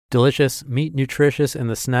Delicious, meat nutritious, and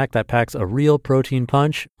the snack that packs a real protein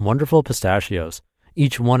punch, Wonderful Pistachios.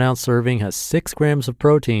 Each 1 ounce serving has 6 grams of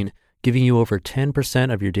protein, giving you over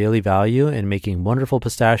 10% of your daily value and making Wonderful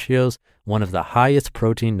Pistachios one of the highest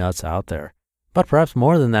protein nuts out there. But perhaps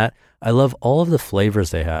more than that, I love all of the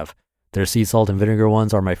flavors they have. Their sea salt and vinegar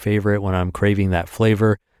ones are my favorite when I'm craving that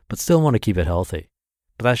flavor, but still want to keep it healthy.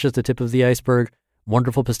 But that's just the tip of the iceberg.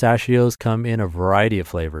 Wonderful Pistachios come in a variety of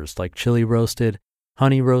flavors like chili roasted,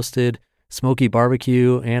 honey roasted, smoky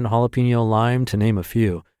barbecue, and jalapeno lime, to name a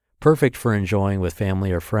few. Perfect for enjoying with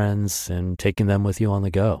family or friends and taking them with you on the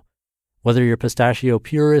go. Whether you're a pistachio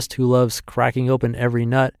purist who loves cracking open every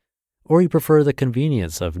nut, or you prefer the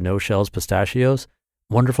convenience of no-shells pistachios,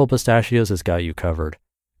 Wonderful Pistachios has got you covered.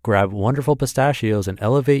 Grab Wonderful Pistachios and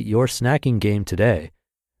elevate your snacking game today.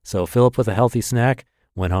 So fill up with a healthy snack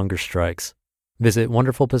when hunger strikes. Visit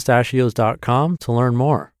wonderfulpistachios.com to learn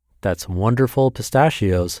more. That's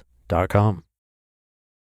wonderfulpistachios.com.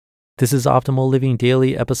 This is Optimal Living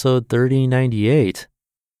Daily, episode 3098,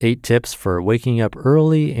 8 Tips for Waking Up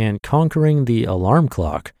Early and Conquering the Alarm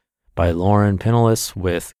Clock by Loren Pinilis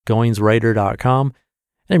with Goinswriter.com.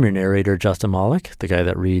 I'm your narrator, Justin Malik, the guy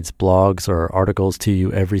that reads blogs or articles to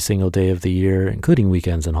you every single day of the year, including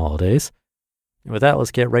weekends and holidays. And with that,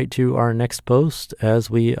 let's get right to our next post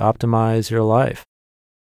as we optimize your life.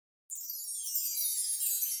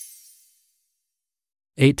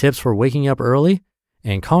 8 Tips for Waking Up Early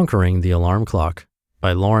and Conquering the Alarm Clock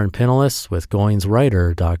by Loren Pinilis with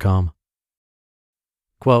Goinswriter.com.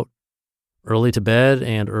 Quote, "Early to bed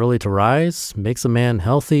and early to rise makes a man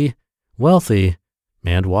healthy, wealthy,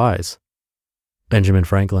 and wise." Benjamin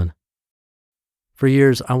Franklin. For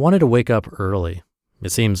years, I wanted to wake up early.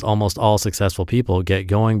 It seems almost all successful people get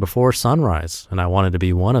going before sunrise, and I wanted to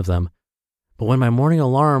be one of them. But when my morning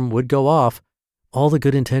alarm would go off, all the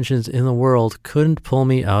good intentions in the world couldn't pull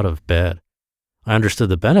me out of bed. I understood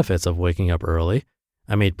the benefits of waking up early.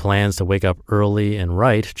 I made plans to wake up early and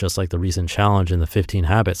write, just like the recent challenge in the 15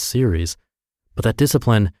 Habits series. But that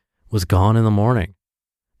discipline was gone in the morning.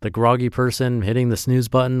 The groggy person hitting the snooze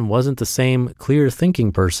button wasn't the same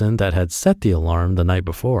clear-thinking person that had set the alarm the night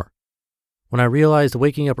before. When I realized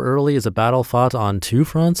waking up early is a battle fought on 2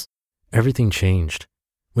 fronts, everything changed.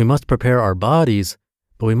 We must prepare our bodies,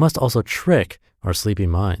 but we must also trick our sleepy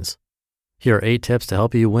minds. Here are 8 tips to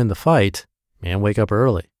help you win the fight and wake up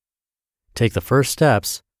early. Take the first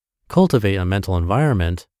steps, cultivate a mental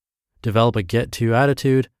environment, develop a get-to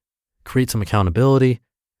attitude, create some accountability,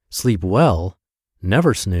 sleep well,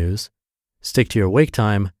 never snooze, stick to your wake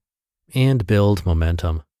time, and build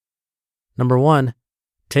momentum. Number 1,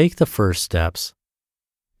 take the first steps.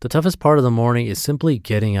 The toughest part of the morning is simply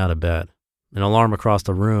getting out of bed. An alarm across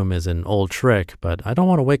the room is an old trick, but I don't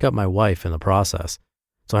want to wake up my wife in the process.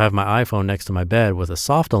 So I have my iPhone next to my bed with a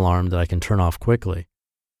soft alarm that I can turn off quickly.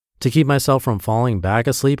 To keep myself from falling back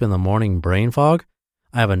asleep in the morning brain fog,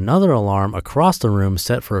 I have another alarm across the room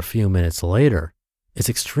set for a few minutes later. It's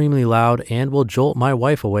extremely loud and will jolt my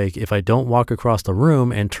wife awake if I don't walk across the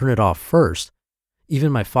room and turn it off first.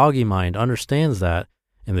 Even my foggy mind understands that,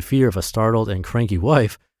 and the fear of a startled and cranky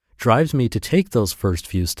wife drives me to take those first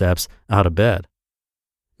few steps out of bed.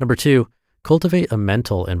 Number 2, cultivate a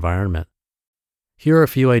mental environment. Here are a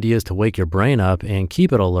few ideas to wake your brain up and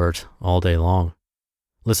keep it alert all day long.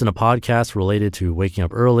 Listen to podcasts related to waking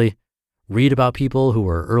up early, read about people who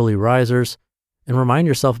are early risers, and remind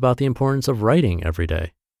yourself about the importance of writing every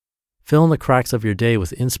day. Fill in the cracks of your day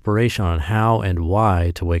with inspiration on how and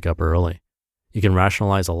why to wake up early. You can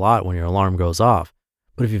rationalize a lot when your alarm goes off,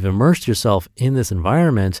 but if you've immersed yourself in this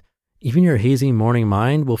environment, even your hazy morning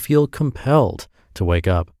mind will feel compelled to wake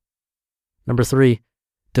up. Number 3,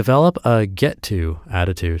 develop a get-to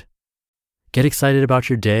attitude. Get excited about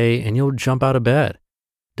your day and you'll jump out of bed.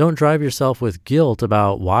 Don't drive yourself with guilt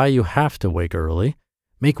about why you have to wake early.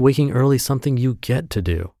 Make waking early something you get to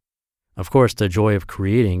do. Of course, the joy of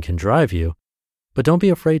creating can drive you, but don't be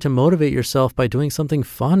afraid to motivate yourself by doing something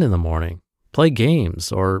fun in the morning. Play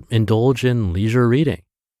games or indulge in leisure reading.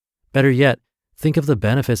 Better yet, think of the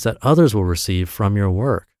benefits that others will receive from your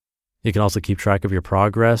work. You can also keep track of your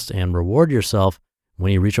progress and reward yourself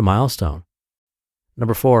when you reach a milestone.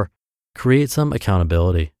 Number 4, create some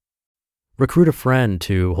accountability. Recruit a friend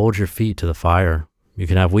to hold your feet to the fire. You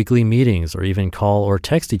can have weekly meetings or even call or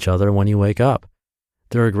text each other when you wake up.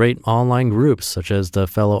 There are great online groups such as the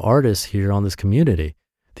fellow artists here on this community,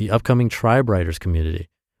 the upcoming Tribe Writers community,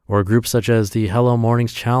 or groups such as the Hello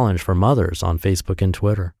Mornings Challenge for Mothers on Facebook and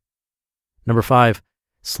Twitter. Number 5,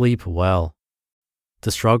 sleep well.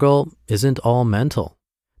 The struggle isn't all mental.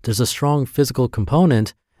 There's a strong physical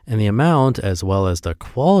component, and the amount as well as the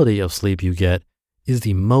quality of sleep you get is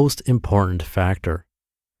the most important factor.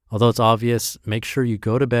 Although it's obvious, make sure you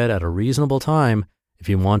go to bed at a reasonable time if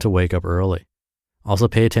you want to wake up early. Also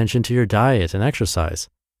pay attention to your diet and exercise.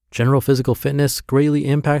 General physical fitness greatly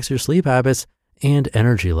impacts your sleep habits and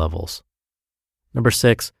energy levels. Number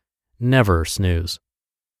 6, never snooze.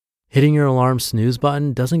 Hitting your alarm snooze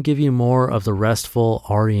button doesn't give you more of the restful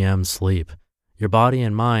REM sleep. Your body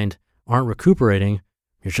and mind aren't recuperating,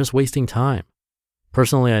 you're just wasting time.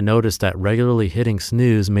 Personally, I noticed that regularly hitting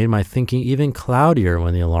snooze made my thinking even cloudier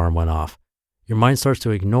when the alarm went off. Your mind starts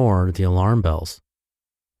to ignore the alarm bells.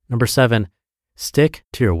 Number 7, stick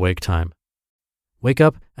to your wake time. Wake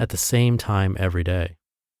up at the same time every day.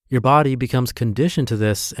 Your body becomes conditioned to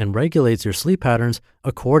this and regulates your sleep patterns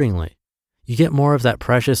accordingly. You get more of that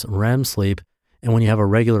precious REM sleep, and when you have a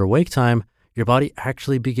regular wake time, your body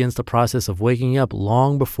actually begins the process of waking up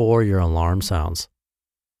long before your alarm sounds.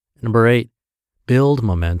 Number 8, build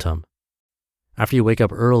momentum. After you wake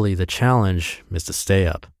up early, the challenge is to stay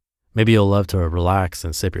up. Maybe you'll love to relax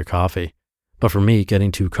and sip your coffee, but for me,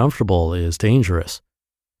 getting too comfortable is dangerous.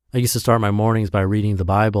 I used to start my mornings by reading the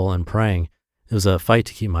Bible and praying. It was a fight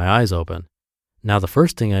to keep my eyes open. Now the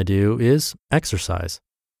first thing I do is exercise.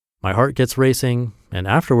 My heart gets racing, and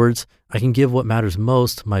afterwards, I can give what matters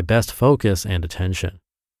most my best focus and attention.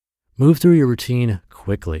 Move through your routine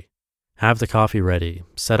quickly. Have the coffee ready,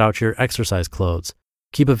 set out your exercise clothes,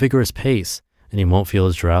 keep a vigorous pace, and you won't feel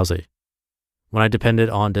as drowsy. When I depended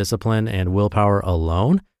on discipline and willpower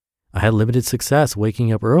alone, I had limited success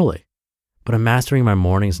waking up early. But I'm mastering my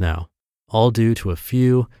mornings now, all due to a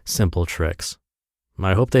few simple tricks.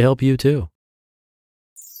 I hope they help you too.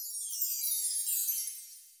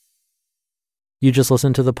 You just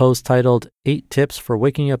listened to the post titled 8 Tips for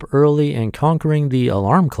Waking Up Early and Conquering the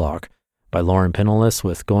Alarm Clock by Loren Pinilis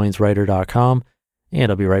with Goinswriter.com,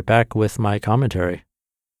 and I'll be right back with my commentary.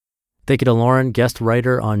 Thank you to Loren, guest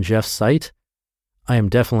writer on Jeff's site. I am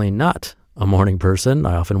definitely not a morning person.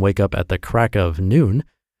 I often wake up at the crack of noon.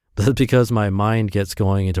 That's because my mind gets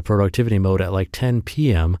going into productivity mode at like 10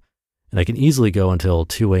 p.m., and I can easily go until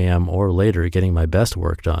 2 a.m. or later getting my best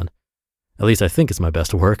work done. At least I think it's my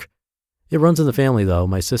best work. It runs in the family, though.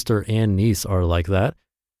 My sister and niece are like that.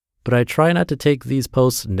 But I try not to take these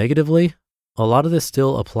posts negatively. A lot of this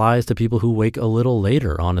still applies to people who wake a little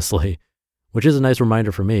later, honestly, which is a nice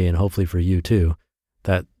reminder for me and hopefully for you too,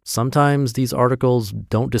 that sometimes these articles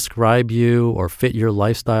don't describe you or fit your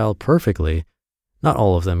lifestyle perfectly. Not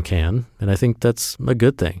all of them can, and I think that's a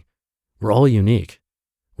good thing. We're all unique.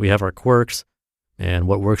 We have our quirks, and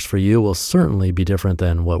what works for you will certainly be different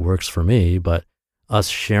than what works for me, but us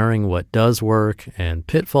sharing what does work and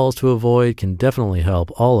pitfalls to avoid can definitely help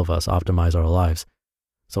all of us optimize our lives.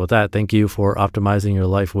 So with that, thank you for optimizing your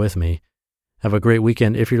life with me. Have a great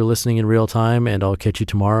weekend if you're listening in real time, and I'll catch you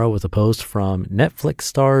tomorrow with a post from Netflix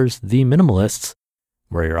stars The Minimalists,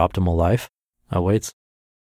 where your optimal life awaits.